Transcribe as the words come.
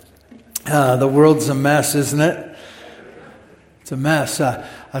The world's a mess, isn't it? It's a mess.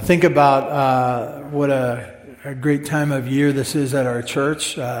 I think about what a great time of year this is at our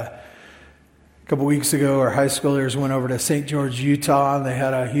church. A couple weeks ago, our high schoolers went over to St. George, Utah, and they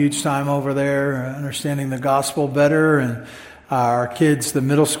had a huge time over there, understanding the gospel better. And our kids, the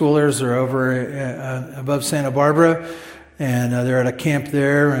middle schoolers, are over above Santa Barbara, and they're at a camp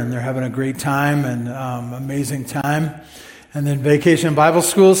there, and they're having a great time and amazing time. And then Vacation Bible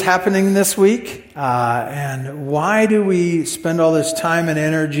School is happening this week. And why do we spend all this time and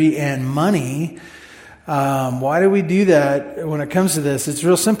energy and money? Why do we do that when it comes to this? It's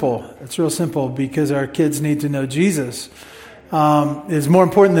real simple. It's real simple because our kids need to know Jesus. Is more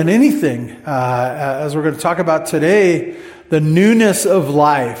important than anything. As we're going to talk about today, the newness of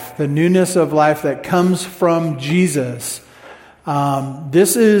life that comes from Jesus.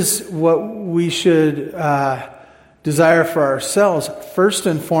 This is what we should desire for ourselves first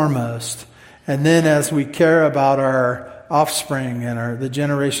and foremost, and then as we care about our offspring and the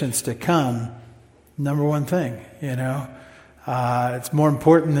generations to come, number one thing, it's more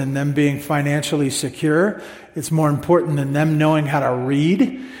important than them being financially secure. It's more important than them knowing how to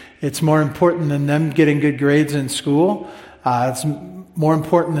read. It's more important than them getting good grades in school. It's more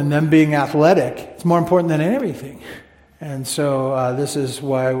important than them being athletic. It's more important than everything. And so this is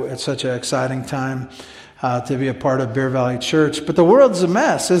why it's such an exciting time to be a part of Bear Valley Church. But the world's a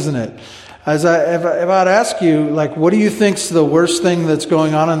mess, isn't it? If I'd ask you, what do you think's the worst thing that's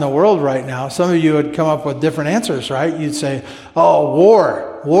going on in the world right now? Some of you would come up with different answers, right? You'd say,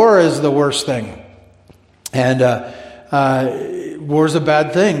 war. War is the worst thing. And war's a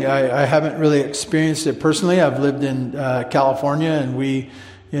bad thing. I haven't really experienced it personally. I've lived in California, and we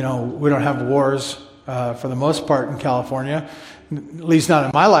don't have wars for the most part in California, at least not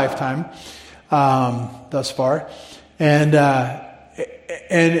in my lifetime. Thus far, and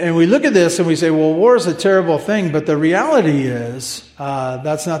we look at this and we say, well, war is a terrible thing, but the reality is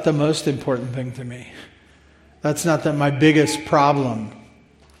that's not the most important thing to me. That's not my biggest problem.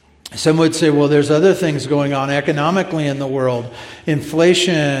 Some would say, well, there's other things going on economically in the world,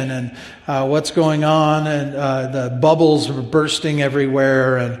 inflation and what's going on, and the bubbles are bursting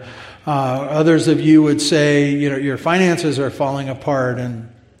everywhere, and others of you would say, your finances are falling apart,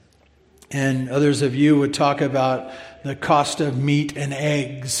 and others of you would talk about the cost of meat and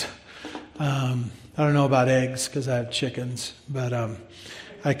eggs. I don't know about eggs because I have chickens, but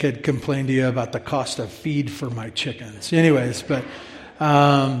I could complain to you about the cost of feed for my chickens. Anyways, but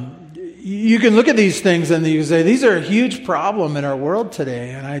you can look at these things and you say, these are a huge problem in our world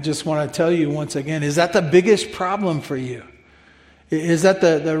today. And I just want to tell you once again, is that the biggest problem for you? Is that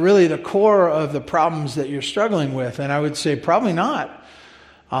really the core of the problems that you're struggling with? And I would say probably not.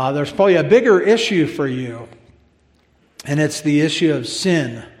 There's probably a bigger issue for you, and it's the issue of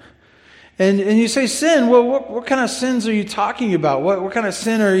sin. And you say sin, well, what kind of sins are you talking about? What kind of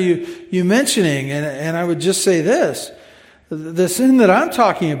sin are you mentioning? And I would just say this. The sin that I'm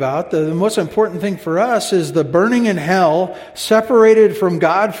talking about, the most important thing for us, is the burning in hell, separated from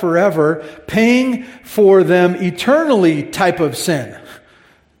God forever, paying for them eternally type of sin.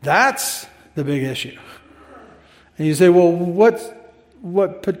 That's the big issue. And you say, well,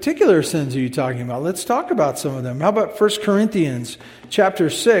 what particular sins are you talking about? Let's talk about some of them. How about 1 Corinthians chapter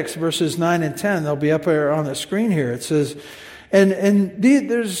 6, verses 9 and 10? They'll be up there on the screen here. It says,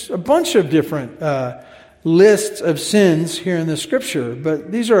 there's a bunch of different lists of sins here in the Scripture,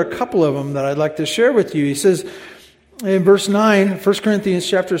 but these are a couple of them that I'd like to share with you. He says in verse 9, 1 Corinthians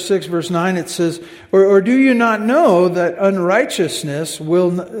chapter 6, verse 9, it says, or do you not know that the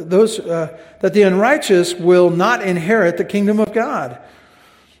unrighteous will not inherit the kingdom of God?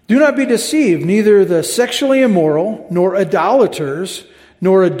 Do not be deceived, neither the sexually immoral, nor idolaters,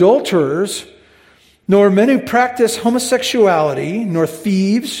 nor adulterers, nor men who practice homosexuality, nor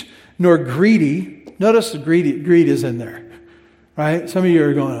thieves, nor greedy. Notice the greed is in there, right? Some of you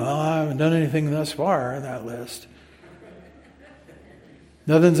are going, I haven't done anything thus far on that list.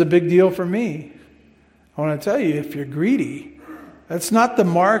 Nothing's a big deal for me. I want to tell you, if you're greedy, that's not the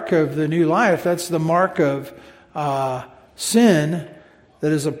mark of the new life. That's the mark of sin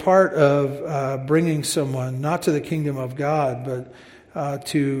that is a part of bringing someone not to the kingdom of God, but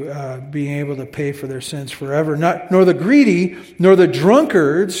to being able to pay for their sins forever. Nor the greedy, nor the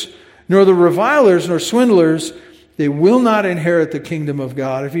drunkards, nor the revilers, nor swindlers, they will not inherit the kingdom of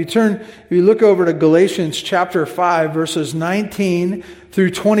God. If you look over to Galatians chapter 5, verses 19 through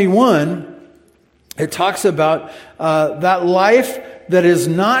 21, it talks about that life that is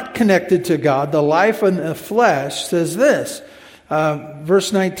not connected to God, the life in the flesh, says this.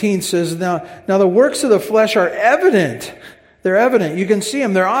 Verse 19 says, Now the works of the flesh are evident. They're evident. You can see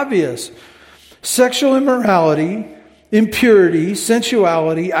them. They're obvious. Sexual immorality, impurity,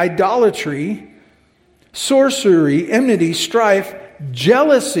 sensuality, idolatry, sorcery, enmity, strife,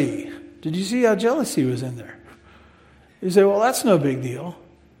 jealousy. Did you see how jealousy was in there? You say, well, that's no big deal.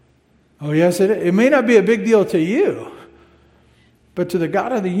 Oh, yes, it is. It may not be a big deal to you, but to the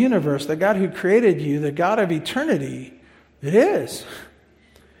God of the universe, the God who created you, the God of eternity, it is.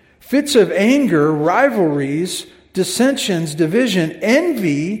 Fits of anger, rivalries, dissensions, division,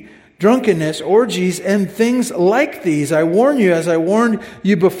 envy, drunkenness, orgies, and things like these. I warn you, as I warned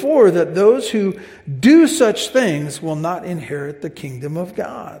you before, that those who do such things will not inherit the kingdom of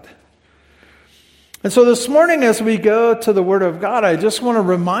God. And so this morning, as we go to the Word of God, I just want to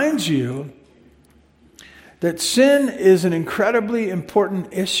remind you that sin is an incredibly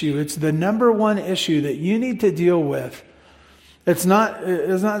important issue. It's the number one issue that you need to deal with. It's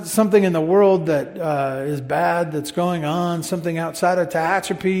not something in the world that is bad that's going on, something outside of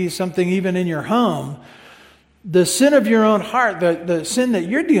Tehachapi, something even in your home. The sin of your own heart, the sin that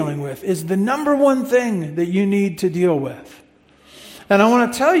you're dealing with, is the number one thing that you need to deal with. And I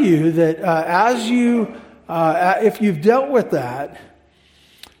want to tell you that if you've dealt with that,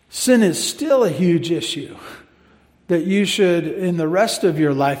 sin is still a huge issue that you should, in the rest of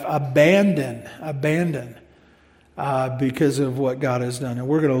your life, abandon because of what God has done. And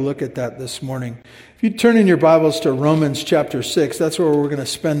we're going to look at that this morning. If you turn in your Bibles to Romans chapter 6, that's where we're going to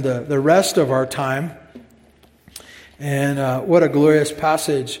spend the rest of our time. And what a glorious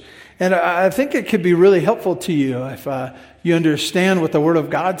passage. And I think it could be really helpful to you if you understand what the Word of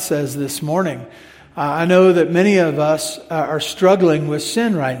God says this morning. I know that many of us are struggling with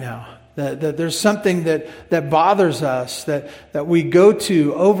sin right now. That there's something that bothers us, that we go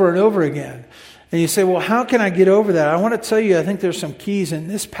to over and over again. And you say, well, how can I get over that? I want to tell you, I think there's some keys in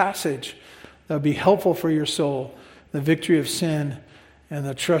this passage that will be helpful for your soul. The victory of sin and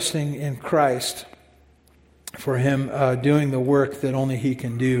the trusting in Christ for Him doing the work that only He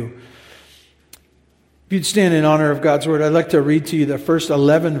can do. If you'd stand in honor of God's Word, I'd like to read to you the first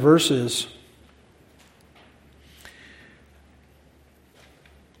 11 verses.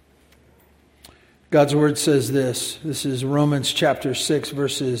 God's Word says this. This is Romans chapter 6,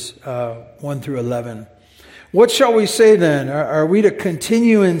 verses 1 through 11. What shall we say then? Are we to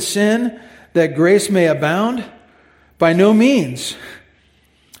continue in sin that grace may abound? By no means.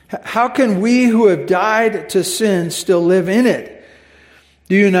 How can we who have died to sin still live in it?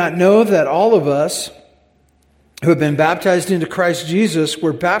 Do you not know that all of us who have been baptized into Christ Jesus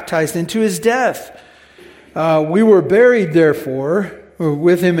were baptized into His death? We were buried, therefore,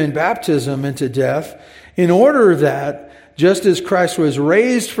 with Him in baptism into death, in order that, just as Christ was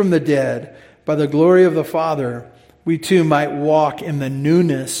raised from the dead by the glory of the Father, we too might walk in the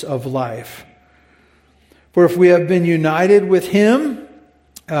newness of life. For if we have been united with Him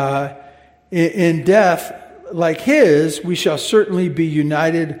in death like His, we shall certainly be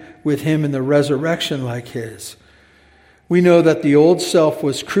united with Him in the resurrection like His. We know that the old self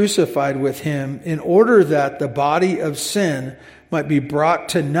was crucified with Him in order that the body of sin might be brought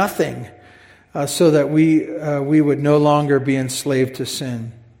to nothing, so that we would no longer be enslaved to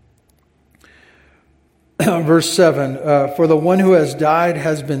sin. Verse 7, for the one who has died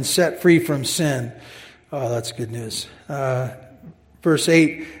has been set free from sin. Oh, that's good news. Verse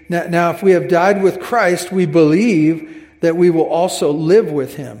 8, now if we have died with Christ, we believe that we will also live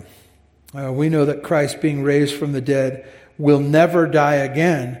with Him. We know that Christ, being raised from the dead, will never die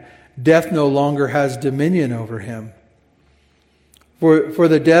again. Death no longer has dominion over Him. For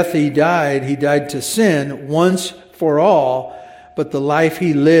the death He died to sin once for all, but the life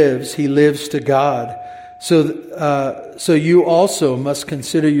He lives to God. So you also must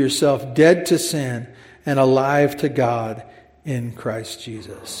consider yourself dead to sin and alive to God in Christ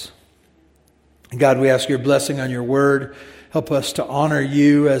Jesus. God, we ask Your blessing on Your Word. Help us to honor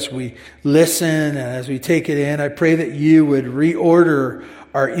You as we listen and as we take it in. I pray that You would reorder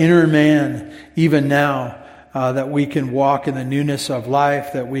our inner man even now, that we can walk in the newness of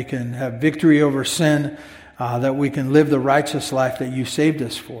life, that we can have victory over sin, that we can live the righteous life that You saved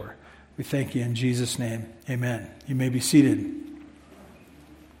us for. We thank You in Jesus' name. Amen. You may be seated.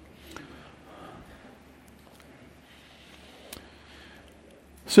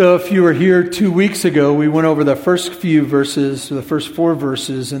 So if you were here 2 weeks ago, we went over the first few verses, the first 4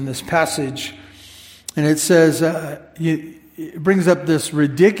 verses in this passage. And it says, it brings up this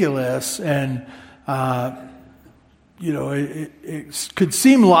ridiculous and, it could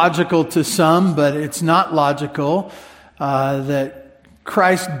seem logical to some, but it's not logical, that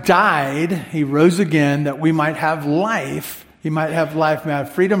Christ died, He rose again, that we might have life. He might have life, might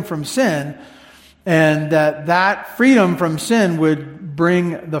have freedom from sin. And that freedom from sin would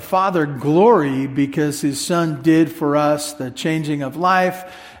bring the Father glory because His Son did for us the changing of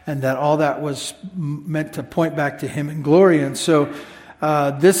life, and that all that was meant to point back to Him in glory. And so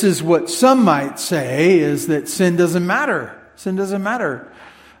this is what some might say, is that sin doesn't matter. Sin doesn't matter.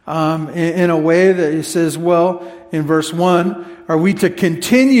 In a way that He says, well, in verse 1, are we to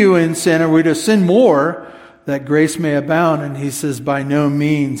continue in sin? Are we to sin more that grace may abound? And He says, by no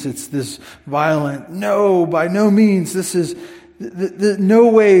means. It's this violent, no, by no means. This is, no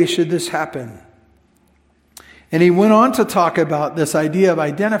way should this happen. And He went on to talk about this idea of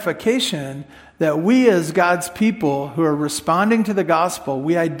identification, that we as God's people who are responding to the gospel,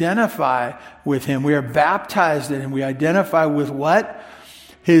 we identify with Him. We are baptized in Him. We identify with what?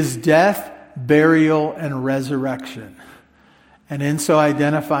 His death, burial, and resurrection. And in so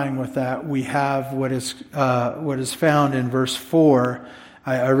identifying with that, we have what is found in verse 4.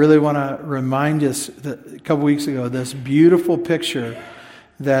 I really want to remind us that a couple weeks ago, this beautiful picture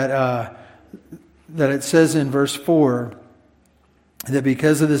that it says in verse 4, that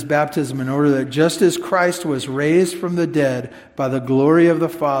because of this baptism, in order that just as Christ was raised from the dead by the glory of the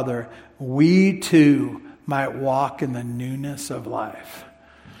Father, we too might walk in the newness of life.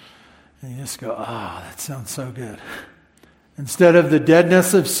 And you just go, that sounds so good. Instead of the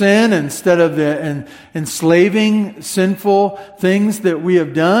deadness of sin, instead of the enslaving sinful things that we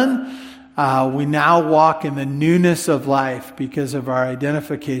have done, we now walk in the newness of life because of our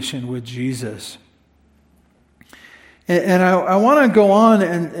identification with Jesus. And I want to go on,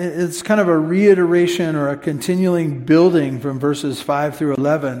 and it's kind of a reiteration or a continuing building from verses 5 through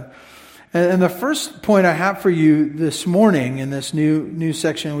 11. And the first point I have for you this morning in this new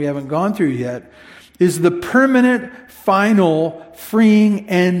section we haven't gone through yet is the permanent, final, freeing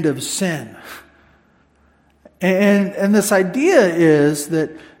end of sin. And this idea is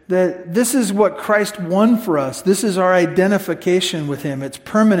that this is what Christ won for us. This is our identification with Him. It's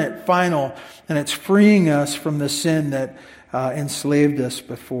permanent, final, and it's freeing us from the sin that enslaved us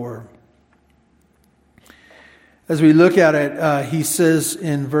before. As we look at it, he says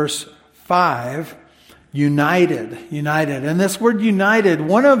in verse 5, united. And this word united,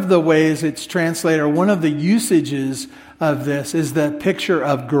 one of the ways it's translated, or one of the usages of this, is the picture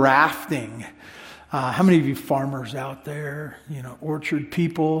of grafting. How many of you farmers out there, orchard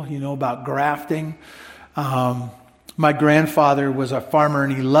people, about grafting? My grandfather was a farmer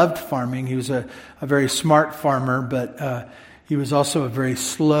and he loved farming. He was a very smart farmer, but he was also a very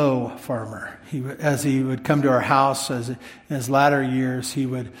slow farmer. As he would come to our house, in his latter years, he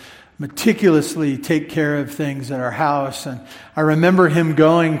would meticulously take care of things at our house. And I remember him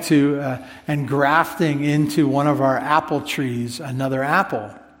going to and grafting into one of our apple trees another apple,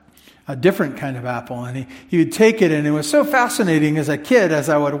 a different kind of apple. And he would take it, and it was so fascinating as a kid as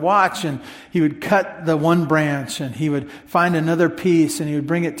I would watch, and he would cut the one branch and he would find another piece and he would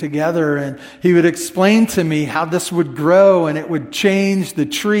bring it together, and he would explain to me how this would grow and it would change the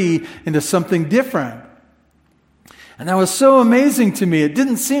tree into something different. And that was so amazing to me. It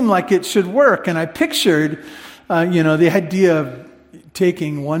didn't seem like it should work. And I pictured, the idea of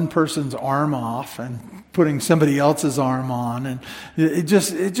taking one person's arm off and putting somebody else's arm on. And it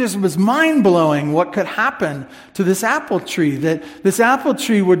just was mind-blowing what could happen to this apple tree. That this apple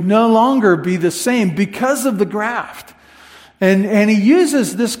tree would no longer be the same because of the graft. And he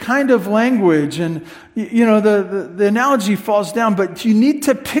uses this kind of language, and the analogy falls down, but you need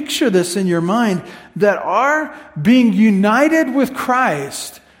to picture this in your mind, that our being united with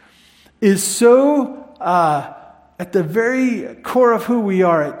Christ is so at the very core of who we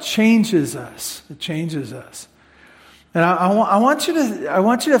are. It changes us. It changes us. And I want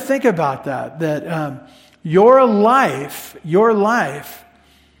you to think about that your life,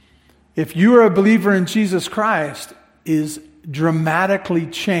 if you are a believer in Jesus Christ, is dramatically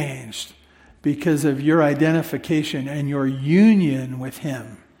changed because of your identification and your union with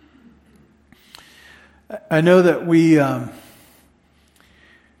Him. I know that we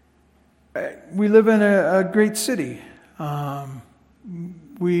live in a great city.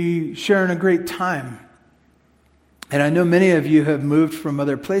 We share in a great time. And I know many of you have moved from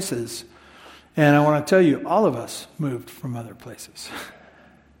other places. And I want to tell you, all of us moved from other places.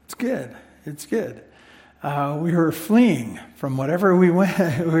 It's good. It's good. We were fleeing from whatever we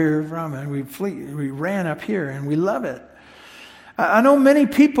were from, and we ran up here, and we love it. I know many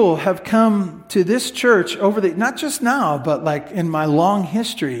people have come to this church not just now, but like in my long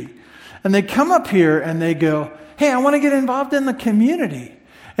history, and they come up here and they go, "Hey, I want to get involved in the community."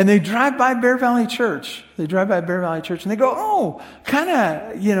 And they drive by Bear Valley Church. They drive by Bear Valley Church and they go, oh, kind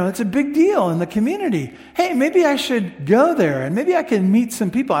of, it's a big deal in the community. Hey, maybe I should go there and maybe I can meet some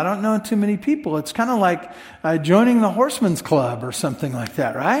people. I don't know too many people. It's kind of like joining the Horsemen's Club or something like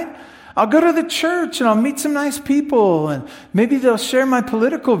that, right? I'll go to the church and I'll meet some nice people and maybe they'll share my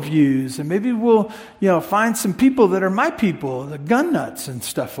political views and maybe we'll, find some people that are my people, the gun nuts and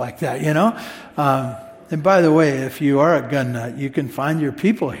stuff like that, And by the way, if you are a gun nut, you can find your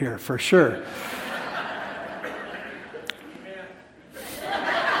people here for sure.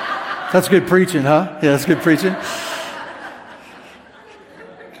 That's good preaching, huh? Yeah, that's good preaching.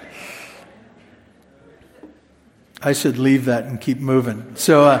 I should leave that and keep moving.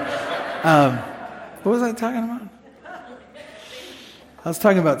 So, what was I talking about? I was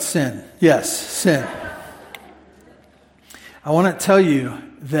talking about sin. Yes, sin. I want to tell you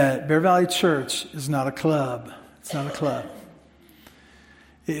that Bear Valley Church is not a club. It's not a club.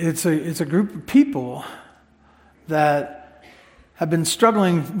 It's a group of people that have been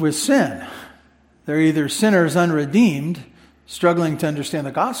struggling with sin. They're either sinners unredeemed, struggling to understand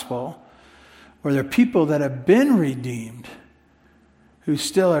the gospel, or they're people that have been redeemed who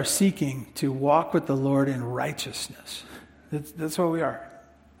still are seeking to walk with the Lord in righteousness. That's what we are.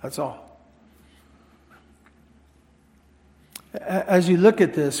 That's all. As you look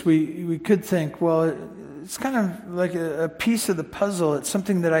at this, we could think, well, it's kind of like a piece of the puzzle. It's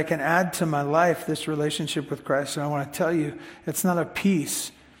something that I can add to my life, this relationship with Christ. And I want to tell you, it's not a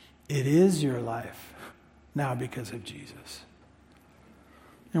piece. It is your life now because of Jesus.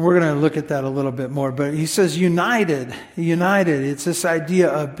 And we're going to look at that a little bit more. But he says united. It's this idea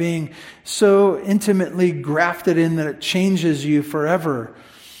of being so intimately grafted in that it changes you forever.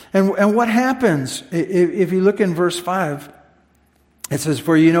 And what happens? If you look in verse 5, it says,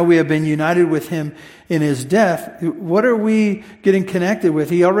 for we have been united with him in his death. What are we getting connected with?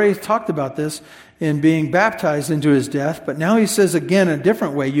 He already talked about this in being baptized into his death. But now he says again a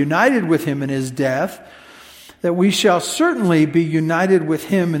different way, united with him in his death, that we shall certainly be united with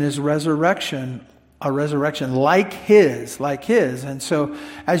him in his resurrection, a resurrection like his. And so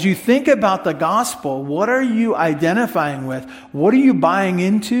as you think about the gospel, what are you identifying with? What are you buying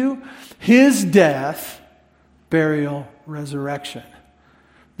into? His death, burial, resurrection.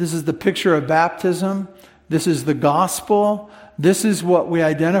 This is the picture of baptism. This is the gospel. This is what we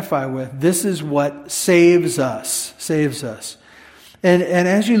identify with. This is what saves us. And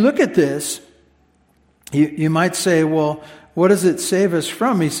as you look at this, you might say, well, what does it save us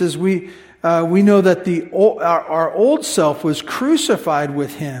from? He says, we know that our old self was crucified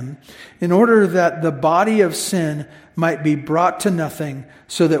with him in order that the body of sin might be brought to nothing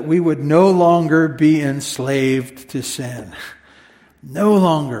so that we would no longer be enslaved to sin. No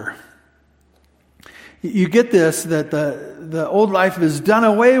longer. You get this, that the old life is done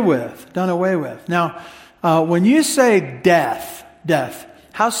away with. Now, when you say death,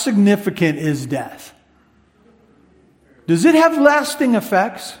 how significant is death? Does it have lasting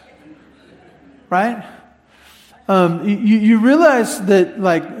effects? Right? You realize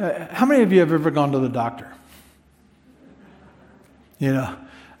that, how many of you have ever gone to the doctor?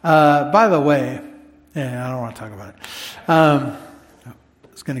 By the way, I don't want to talk about it. I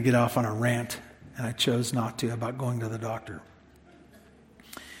was going to get off on a rant, and I chose not to, about going to the doctor.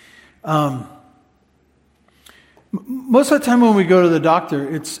 Most of the time when we go to the doctor,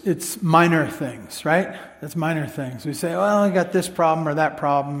 it's minor things, right? It's minor things. We say, well, I got this problem or that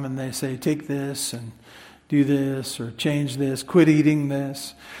problem, and they say, take this and do this or change this, quit eating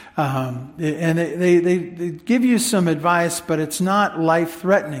this. And they give you some advice, but it's not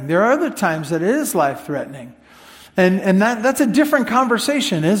life-threatening. There are other times that it is life-threatening. And that's a different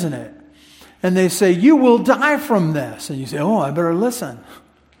conversation, isn't it? And they say, you will die from this. And you say, oh, I better listen.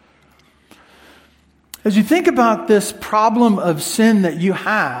 As you think about this problem of sin that you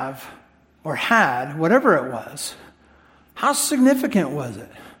have or had, whatever it was, how significant was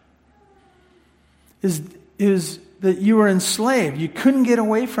it? Is that you were enslaved. You couldn't get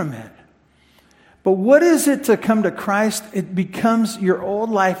away from it. But what is it to come to Christ? It becomes your old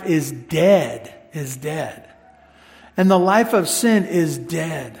life is dead. And the life of sin is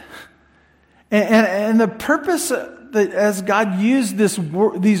dead. And the purpose that as God used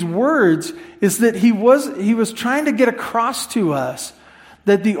these words is that he was trying to get across to us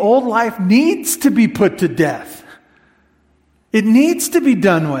that the old life needs to be put to death. It needs to be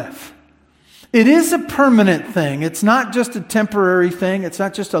done with. It is a permanent thing. It's not just a temporary thing. It's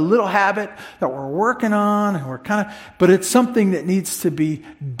not just a little habit that we're working on and but it's something that needs to be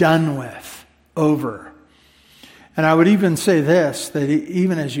done with, over. And I would even say this, that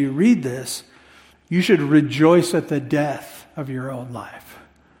even as you read this, you should rejoice at the death of your old life.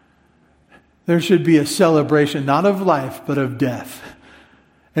 there should be a celebration, not of life, but of death.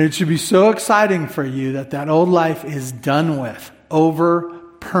 And it should be so exciting for you that that old life is done with, over,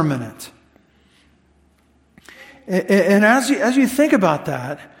 permanent. And as you think about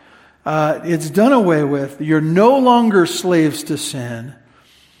that, it's done away with. You're no longer slaves to sin.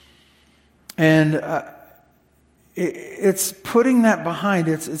 And it's putting that behind.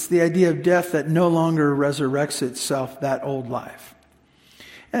 It's the idea of death that no longer resurrects itself, that old life.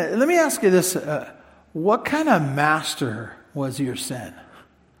 Let me ask you this. What kind of master was your sin?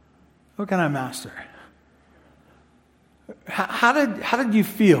 What kind of master? How did you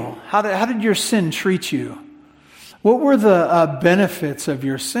feel? How did your sin treat you? What were the benefits of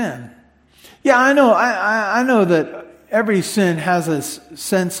your sin? Yeah, I know. I know that every sin has a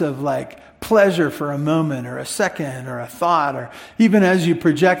sense of like pleasure for a moment or a second or a thought, or even as you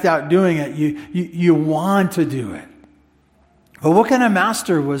project out doing it, you want to do it. But what kind of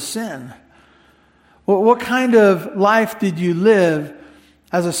master was sin? What kind of life did you live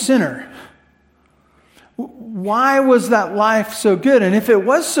as a sinner? Why was that life so good? And if it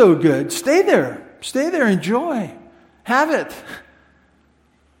was so good, stay there. Stay there, enjoy. Have it.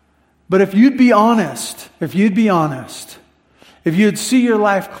 But if you'd be honest, if you'd see your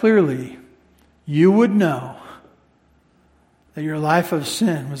life clearly, you would know that your life of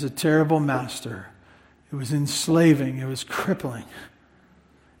sin was a terrible master. It was enslaving. It was crippling.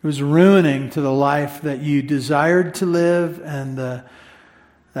 It was ruining to the life that you desired to live and the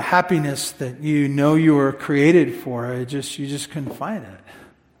happiness that you know you were created for. You just couldn't find it.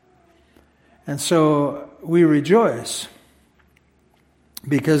 And so we rejoice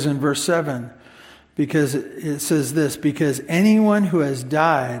because in verse 7, because it says this, because anyone who has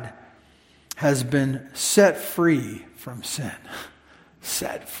died has been set free from sin.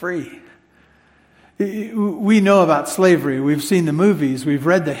 Set free. We know about slavery. We've seen the movies. We've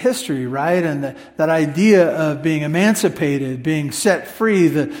read the history, right? And that idea of being emancipated, being set free,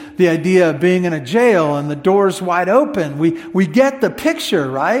 the idea of being in a jail and the doors wide open. We get the picture,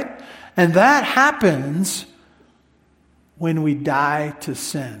 right? And that happens when we die to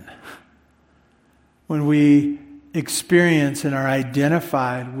sin. When we experience and are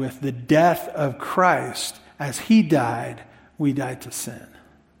identified with the death of Christ as He died, we died to sin.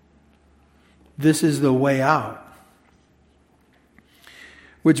 This is the way out.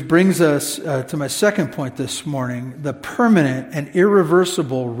 Which brings us to my second point this morning, the permanent and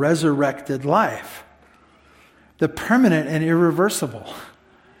irreversible resurrected life. The permanent and irreversible.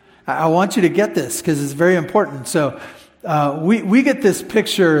 I want you to get this because it's very important. So we get this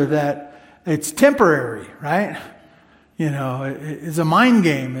picture that it's temporary, right? You know, it's a mind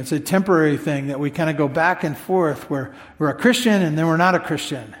game. It's a temporary thing that we kind of go back and forth. We're a Christian and then we're not a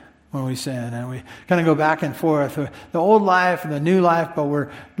Christian when we sin. And we kind of go back and forth. The old life and the new life, but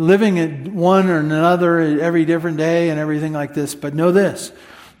we're living it one or another every different day and everything like this. But know this,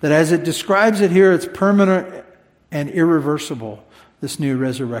 that as it describes it here, it's permanent and irreversible, this new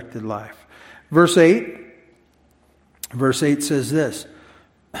resurrected life. Verse 8 says this.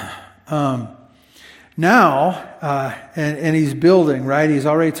 Now, and he's building, right? He's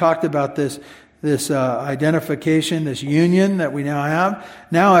already talked about this identification, this union that we now have.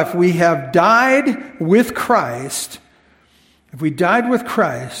 Now, if we have died with Christ, we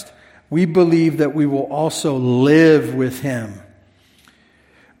believe that we will also live with Him.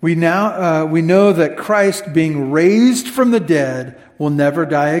 We know that Christ, being raised from the dead, will never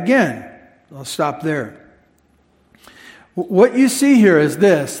die again. I'll stop there. What you see here is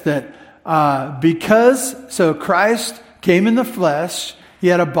this, that so Christ came in the flesh, He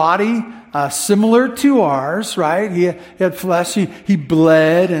had a body similar to ours, right? He had flesh, he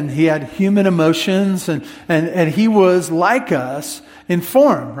bled, and He had human emotions, and He was like us in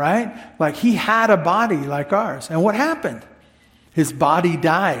form, right? Like He had a body like ours. And what happened? His body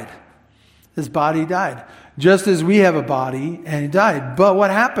died. His body died. Just as we have a body, and He died. But what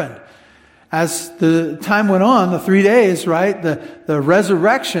happened? As the time went on, the 3 days, right? The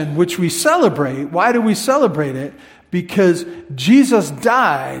resurrection, which we celebrate. Why do we celebrate it? Because Jesus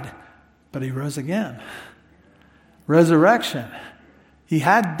died, but He rose again. Resurrection. He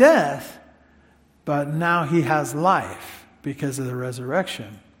had death, but now He has life because of the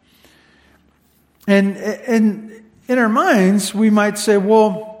resurrection. And in our minds, we might say,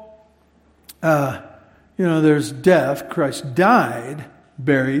 well, there's death. Christ died,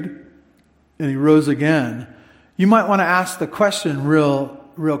 buried, and He rose again. You might want to ask the question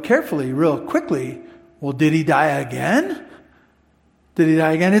real carefully, real quickly. Well, did He die again? Did He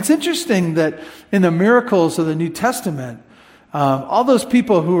die again? It's interesting that in the miracles of the New Testament, all those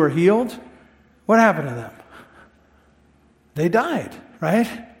people who were healed, what happened to them? They died,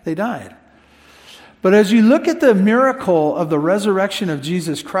 right? They died. But as you look at the miracle of the resurrection of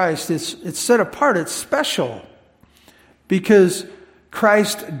Jesus Christ, it's set apart, it's special. Because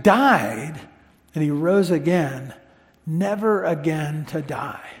Christ died and he rose again, never again to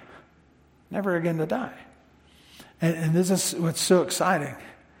die. Never again to die. And this is what's so exciting.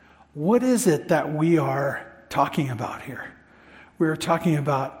 What is it that we are talking about here? We're talking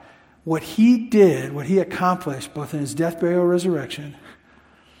about what he did, what he accomplished, both in his death, burial, resurrection.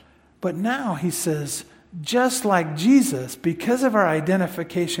 But now he says, just like Jesus, because of our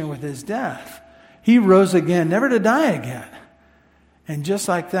identification with his death, he rose again, never to die again. And just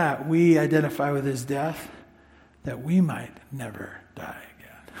like that, we identify with his death, that we might never die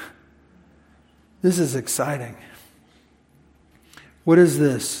again. This is exciting. What is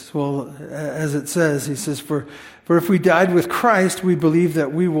this? Well, as it says, he says, For if we died with Christ, we believe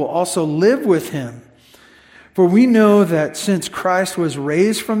that we will also live with him. For we know that since Christ was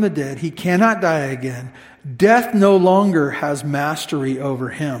raised from the dead, he cannot die again. Death no longer has mastery over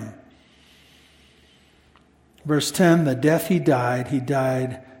him. Verse 10, the death he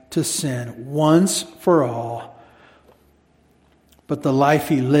died to sin once for all. But the life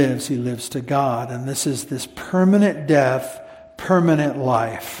he lives to God. And this is this permanent death, permanent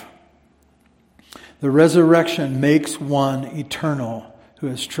life. The resurrection makes one eternal who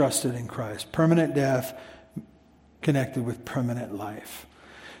has trusted in Christ. Permanent death connected with permanent life.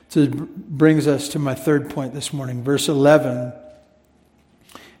 So it brings us to my third point this morning, verse 11.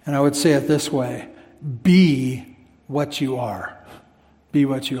 And I would say it this way: be what you are. Be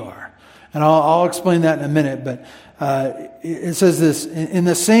what you are. And I'll explain that in a minute, but it says this: in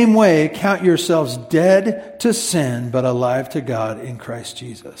the same way, count yourselves dead to sin, but alive to God in Christ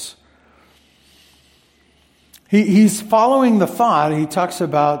Jesus. He's following the thought. He talks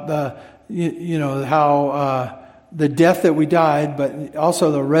about how the death that we died, but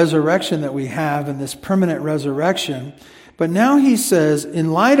also the resurrection that we have, and this permanent resurrection. But now he says,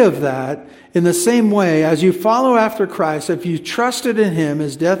 in light of that, in the same way, as you follow after Christ, if you trusted in him,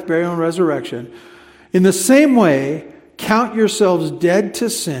 his death, burial, and resurrection, in the same way, count yourselves dead to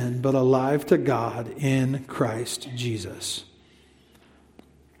sin, but alive to God in Christ Jesus.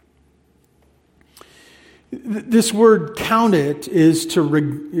 This word "count it" is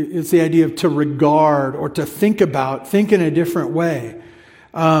it's the idea of to regard or to think about, think in a different way.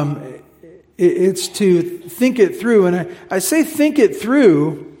 It's to think it through. And I say think it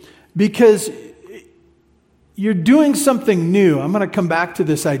through because you're doing something new. I'm going to come back to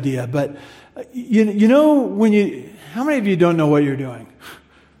this idea, but you know how many of you don't know what you're doing?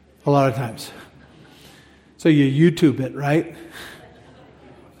 A lot of times. So you YouTube it, right?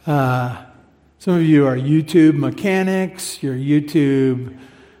 Some of you are YouTube mechanics, you're YouTube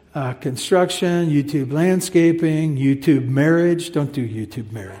construction, YouTube landscaping, YouTube marriage. Don't do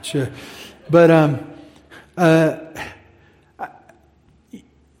YouTube marriage. But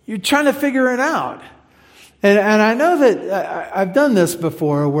you're trying to figure it out. And I know that I've done this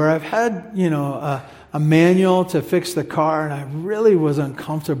before where I've had, a manual to fix the car, and I really was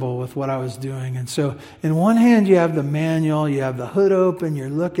uncomfortable with what I was doing. And so in one hand you have the manual, you have the hood open, you're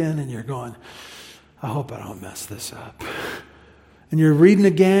looking and you're going, I hope I don't mess this up. And you're reading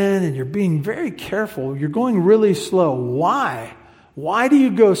again and you're being very careful. You're going really slow. Why? Why do you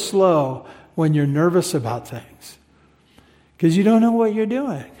go slow when you're nervous about things? Because you don't know what you're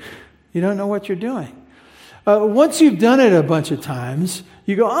doing. You don't know what you're doing. Once you've done it a bunch of times,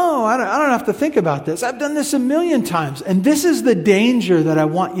 you go, oh, I don't have to think about this. I've done this a million times. And this is the danger that I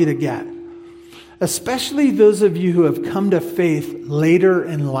want you to get. Especially those of you who have come to faith later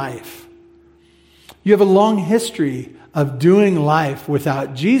in life. You have a long history of doing life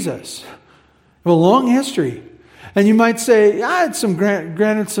without Jesus. You have a long history. And you might say, I had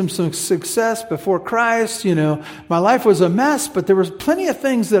granted some success before Christ. My life was a mess, but there was plenty of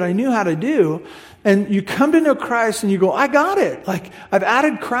things that I knew how to do. And you come to know Christ and you go, I got it. Like, I've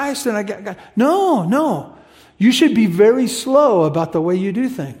added Christ and I got. No. You should be very slow about the way you do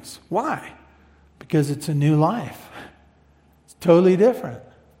things. Why? Because it's a new life. It's totally different.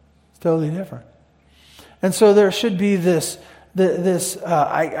 It's totally different. And so there should be this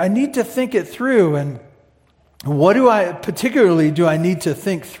I need to think it through. And what do I need to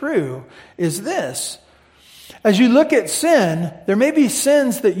think through is this. As you look at sin, there may be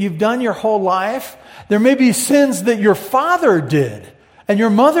sins that you've done your whole life. There may be sins that your father did and your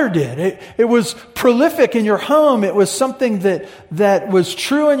mother did. It was prolific in your home. It was something that was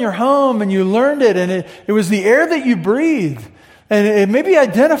true in your home and you learned it. And it was the air that you breathed. And it maybe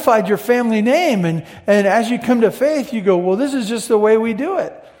identified your family name. And as you come to faith, you go, well, this is just the way we do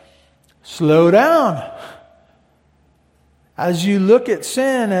it. Slow down. as you look at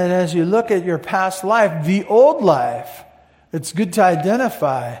sin and as you look at your past life, the old life, it's good to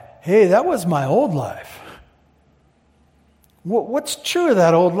identify, hey, that was my old life. What's true of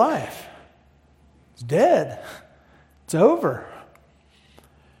that old life? It's dead. It's over.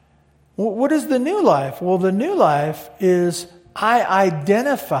 What is the new life? Well, the new life is I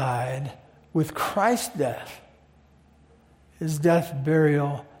identified with Christ's death, his death,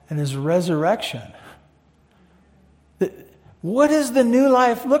 burial, and his resurrection. What does the new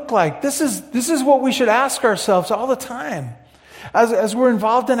life look like? This is what we should ask ourselves all the time. As we're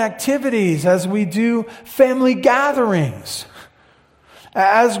involved in activities, as we do family gatherings,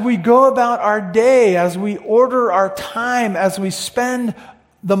 as we go about our day, as we order our time, as we spend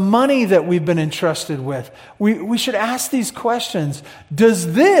the money that we've been entrusted with, we should ask these questions.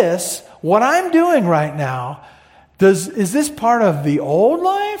 Does this, what I'm doing right now, is this part of the old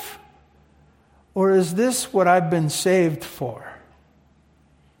life? Or is this what I've been saved for?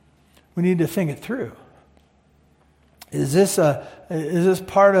 We need to think it through. Is this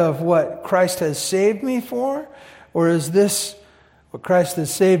part of what Christ has saved me for? Or is this what Christ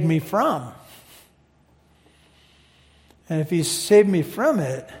has saved me from? And if he's saved me from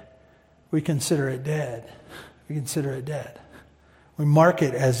it, we consider it dead. We consider it dead. We mark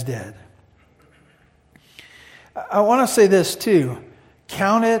it as dead. I want to say this too.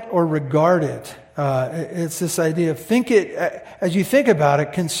 Count it or regard it. It's this idea of think it, as you think about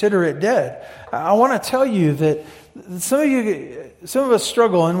it, consider it dead. I want to tell you that some of us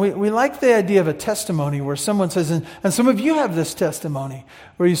struggle, and we like the idea of a testimony where someone says, and some of you have this testimony,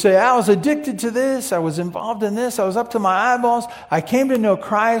 where you say, I was addicted to this, I was involved in this, I was up to my eyeballs, I came to know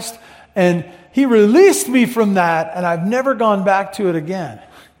Christ, and he released me from that, and I've never gone back to it again.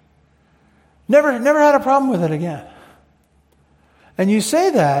 Never had a problem with it again. And you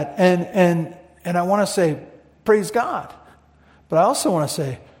say that, and I want to say, praise God. But I also want to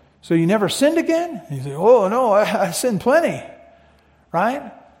say, so you never sinned again? And you say, oh, no, I sinned plenty.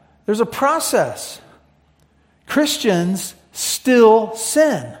 Right? There's a process. Christians still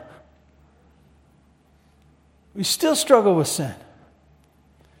sin. We still struggle with sin.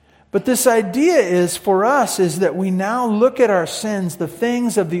 But this idea is, for us, is that we now look at our sins, the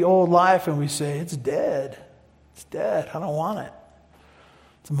things of the old life, and we say, it's dead. It's dead. I don't want it.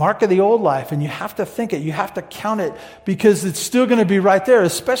 It's a mark of the old life, and you have to think it. You have to count it, because it's still going to be right there,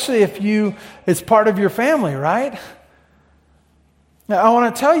 especially if it's part of your family, right? Now, I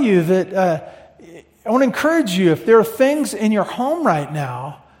want to tell you that I want to encourage you, if there are things in your home right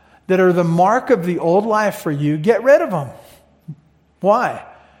now that are the mark of the old life for you, get rid of them. Why?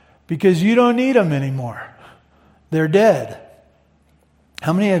 Because you don't need them anymore. They're dead.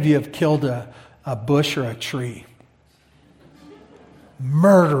 How many of you have killed a bush or a tree?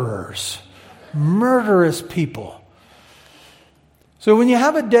 Murderers. Murderous people. So when you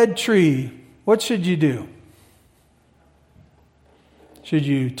have a dead tree, what should you do? Should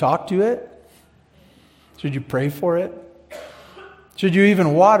you talk to it? Should you pray for it? Should you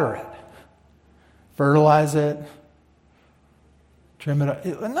even water it? Fertilize it? Trim it up?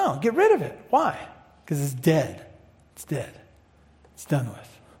 No, get rid of it. Why? Because it's dead. It's dead. It's done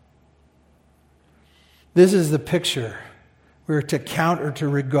with. This is the picture. We're to count or to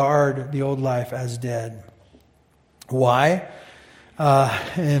regard the old life as dead. Why?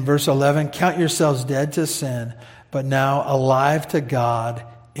 In verse 11, count yourselves dead to sin, but now alive to God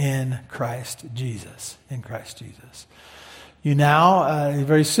in Christ Jesus. In Christ Jesus. You now,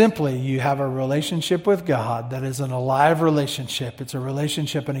 very simply, you have a relationship with God that is an alive relationship. It's a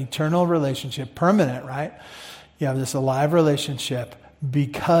relationship, an eternal relationship, permanent, right? You have this alive relationship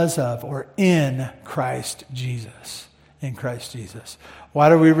because of or in Christ Jesus. In Christ Jesus. Why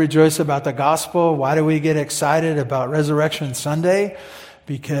do we rejoice about the gospel? Why do we get excited about Resurrection Sunday?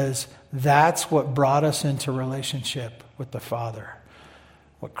 Because that's what brought us into relationship with the Father.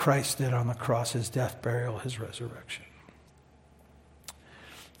 What Christ did on the cross, his death, burial, his resurrection.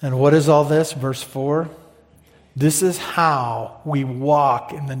 And what is all this? Verse 4. This is how we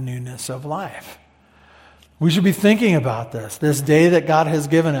walk in the newness of life. We should be thinking about this. This day that God has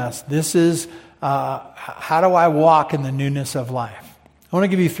given us. This is how do I walk in the newness of life? I want to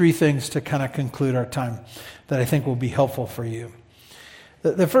give you 3 things to kind of conclude our time that I think will be helpful for you.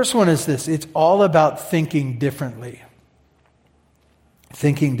 The first one is this. It's all about thinking differently.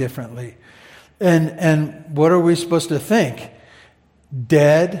 Thinking differently. And what are we supposed to think?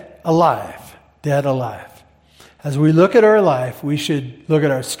 Dead, alive. Dead, alive. As we look at our life, we should look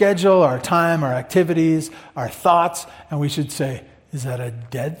at our schedule, our time, our activities, our thoughts, and we should say, is that a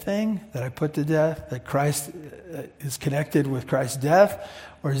dead thing that I put to death? That Christ is connected with Christ's death?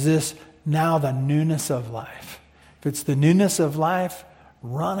 Or is this now the newness of life? If it's the newness of life,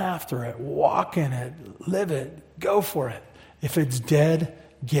 run after it, walk in it, live it, go for it. If it's dead,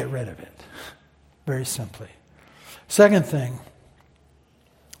 get rid of it. Very simply. Second thing,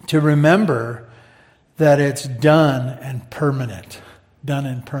 to remember that it's done and permanent. Done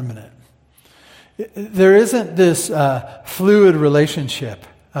and permanent. There isn't this fluid relationship.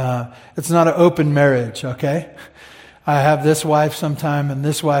 It's not an open marriage, okay? I have this wife sometime and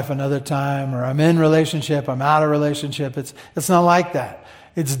this wife another time, or I'm in relationship, I'm out of relationship. It's not like that.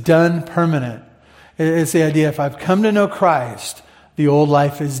 It's done permanent. It's the idea, if I've come to know Christ, the old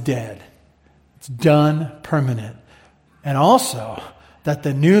life is dead. It's done permanent. And also that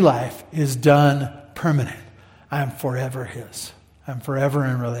the new life is done permanent. I am forever His. I'm forever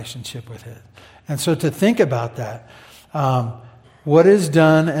in relationship with His. And so to think about that, what is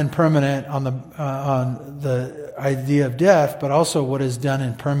done and permanent on the idea of death, but also what is done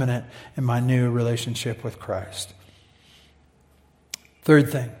and permanent in my new relationship with Christ.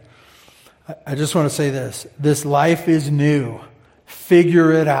 Third thing, I just want to say this. This life is new.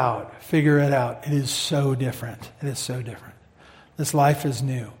 Figure it out. Figure it out. It is so different. It is so different. This life is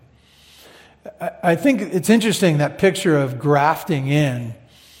new. I think it's interesting, that picture of grafting in.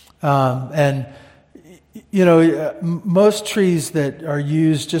 And, you know, most trees that are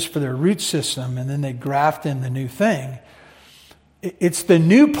used just for their root system and then they graft in the new thing, it's the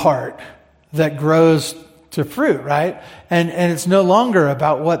new part that grows to fruit, right? And it's no longer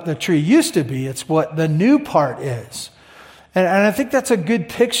about what the tree used to be. It's what the new part is. And I think that's a good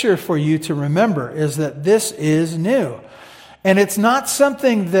picture for you to remember, is that this is new. And it's not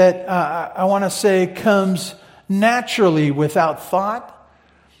something that I want to say comes naturally without thought.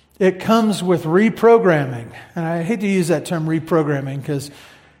 It comes with reprogramming. And I hate to use that term reprogramming because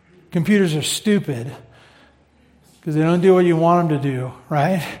computers are stupid because they don't do what you want them to do,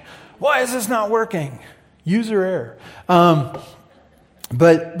 right? Why is this not working? User error.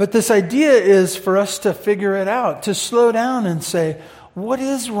 But this idea is for us to figure it out, to slow down and say, what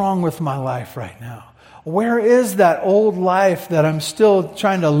is wrong with my life right now? Where is that old life that I'm still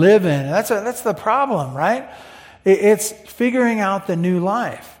trying to live in? That's the problem, right? It's figuring out the new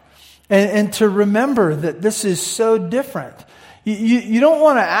life. And to remember that this is so different. You don't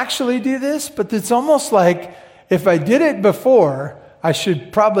want to actually do this, but it's almost like if I did it before, I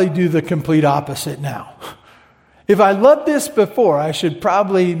should probably do the complete opposite now. If I loved this before, I should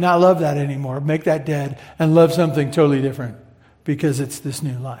probably not love that anymore, make that dead, and love something totally different because it's this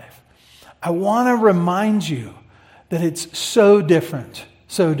new life. I want to remind you that it's so different,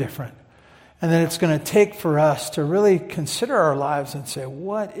 and that it's going to take for us to really consider our lives and say,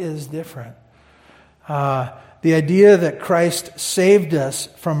 what is different? The idea that Christ saved us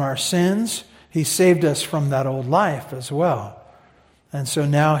from our sins, He saved us from that old life as well. And so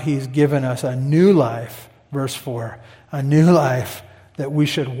now He's given us a new life, verse 4, a new life that we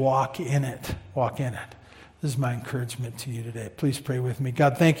should walk in it. Walk in it. This is my encouragement to you today. Please pray with me.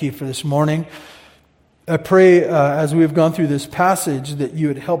 God, thank you for this morning. I pray as we've gone through this passage that you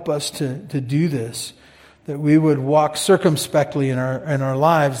would help us to do this, that we would walk circumspectly in our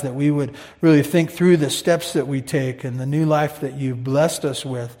lives, that we would really think through the steps that we take and the new life that you've blessed us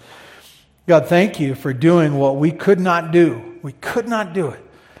with. God, thank you for doing what we could not do. We could not do it.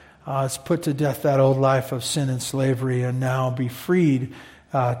 It's put to death that old life of sin and slavery and now be freed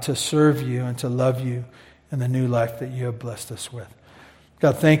to serve you and to love you in the new life that you have blessed us with.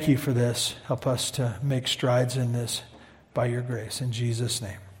 God, thank you for this. Help us to make strides in this by your grace. In Jesus'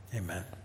 name, amen.